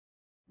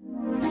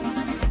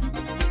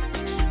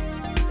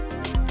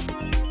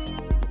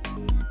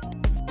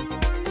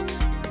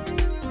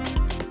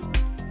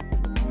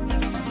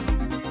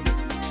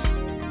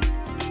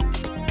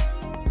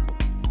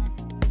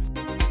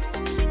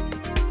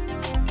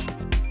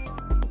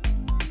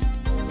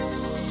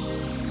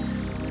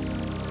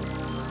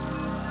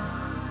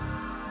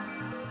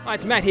Hi,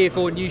 it's Matt here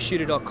for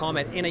Newsshooter.com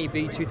at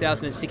NAB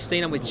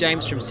 2016. I'm with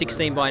James from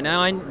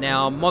 16:9.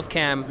 Now,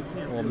 Movcam,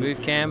 or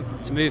Movcam,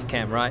 it's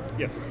Movcam, right?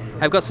 Yes.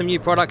 Have got some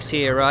new products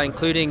here,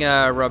 including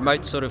a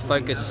remote sort of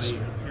focus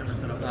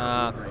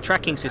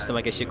tracking system,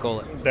 I guess you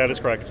call it. That is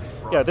correct.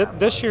 Yeah,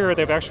 this year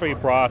they've actually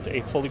brought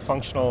a fully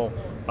functional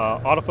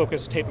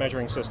autofocus tape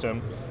measuring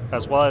system,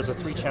 as well as a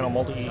 3-channel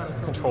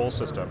multi-control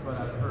system.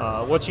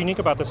 What's unique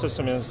about the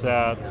system is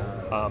that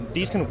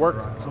these can work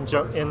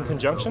in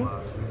conjunction.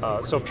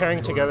 So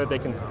pairing together, they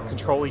can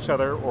control each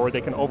other, or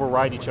they can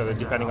override each other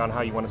depending on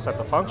how you want to set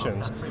the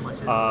functions.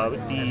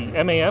 The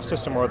MAF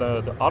system, or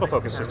the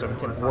autofocus system,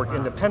 can work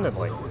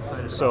independently.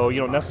 So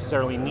you don't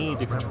necessarily need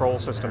the control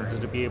system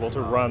to be able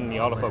to run the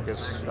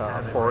autofocus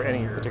for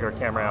any particular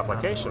camera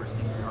application.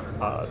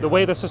 The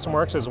way the system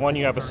works is, one,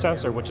 you have a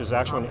sensor, which is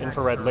actually an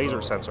infrared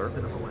laser sensor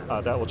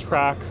that will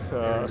track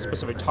a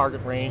specific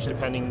target range.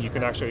 Depending, you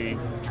can actually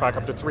track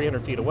up to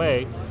 300 feet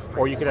away,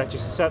 or you can actually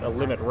set a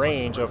limit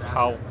range of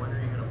how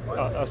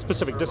a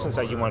specific distance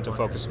that you want to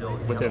focus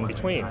within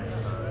between.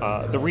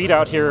 The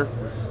readout here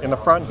in the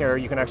front here,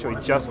 you can actually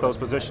adjust those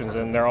positions,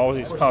 and they're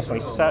always constantly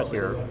set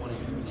here.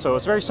 So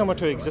it's very similar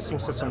to existing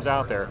systems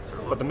out there,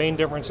 but the main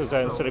difference is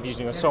that instead of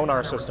using a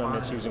sonar system,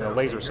 it's using a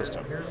laser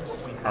system.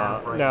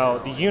 Now,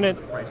 the unit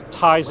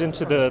ties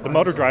into the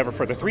motor driver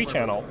for the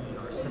 3-channel,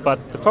 but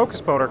the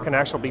focus motor can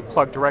actually be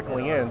plugged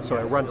directly in, so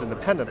it runs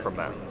independent from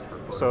that.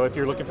 So if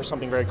you're looking for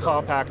something very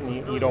compact and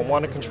you don't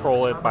want to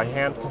control it by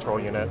hand control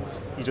unit,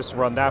 you just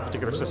run that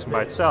particular system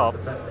by itself.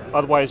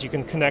 Otherwise, you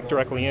can connect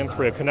directly in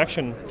through a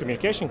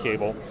communication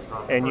cable,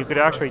 and you could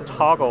actually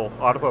toggle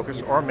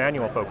autofocus or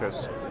manual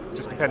focus,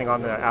 just depending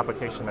on the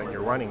application that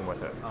you're running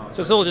with it.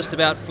 So it's all just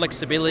about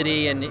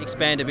flexibility and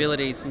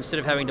expandability. So instead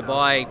of having to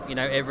buy,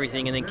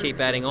 everything and then keep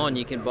adding on,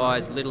 you can buy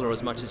as little or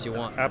as much as you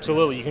want.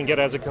 Absolutely, you can get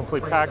it as a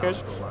complete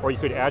package, or you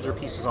could add your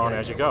pieces on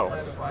as you go.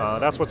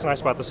 That's what's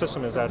nice about the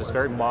system, is that it's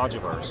very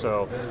modular.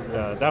 So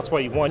that's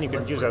why, one, you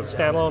can use it as a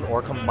standalone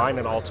or combine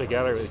it all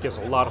together. It gives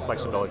a lot of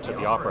flexibility to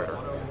the operator.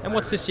 And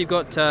what's this you've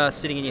got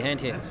sitting in your hand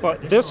here? Well,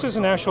 this is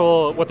an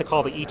actual, what they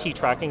call the ET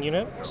tracking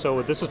unit.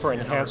 So this is for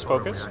enhanced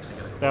focus.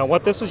 Now,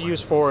 what this is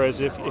used for is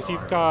if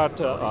you've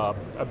got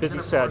a busy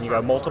set and you've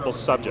got multiple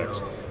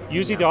subjects,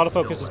 usually the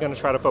autofocus is going to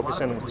try to focus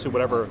into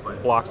whatever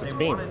blocks it's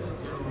beaming.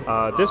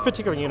 This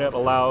particular unit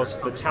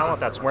allows the talent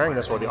that's wearing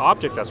this, or the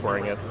object that's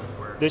wearing it,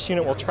 this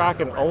unit will track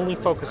and only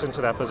focus into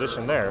that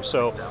position there.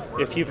 So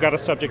if you've got a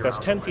subject that's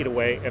 10 feet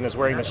away and is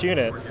wearing this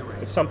unit,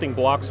 if something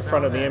blocks the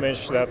front of the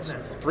image that's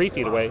 3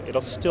 feet away, it'll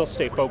still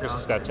stay focused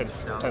to that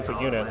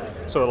 10-foot unit.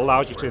 So it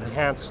allows you to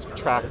enhance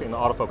track and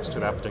autofocus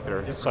to that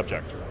particular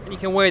subject. And you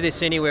can wear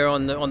this anywhere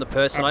on the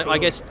person. I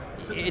guess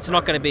it's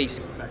not going to be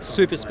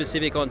super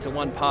specific onto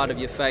one part of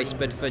your face,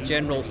 but for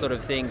general sort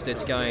of things,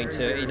 it's going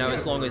to,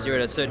 as long as you're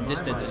at a certain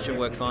distance, it should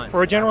work fine.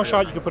 For a general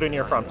shot, you can put it in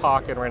your front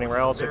pocket or anywhere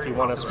else. If you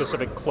want a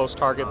specific close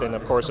target, then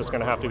of course it's going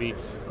to have to be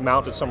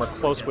mounted somewhere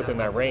close within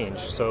that range.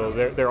 So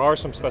there are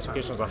some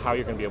specifications on how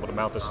you're going to be able to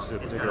mount this to a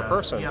particular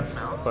person,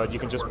 but you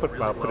can just put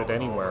it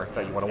anywhere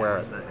that you want to wear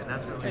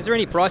it. Is there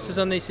any prices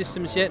on these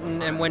systems yet,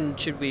 and when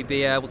should we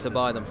be able to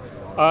buy them?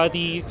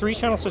 The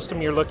 3-channel system,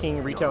 you're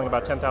retailing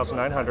about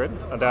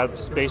 $10,900.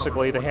 That's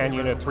basically the hand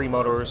unit, 3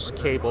 motors,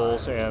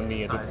 cables, and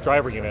the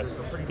driver unit.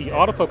 The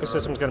autofocus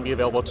system is going to be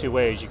available 2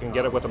 ways. You can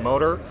get it with a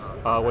motor,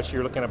 which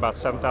you're looking at about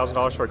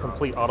 $7,000 for a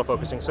complete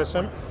autofocusing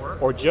system,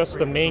 or just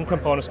the main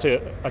components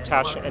to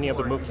attach any of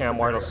the Movcam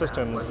wireless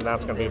systems, and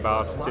that's going to be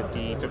about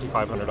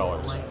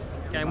 $5,500.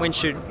 Okay, and when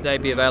should they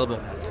be available?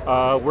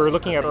 We're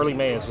looking at early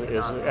May. Is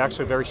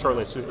actually very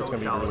shortly it's going to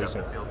be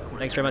releasing.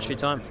 Thanks very much for your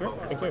time. Sure,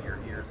 thank you.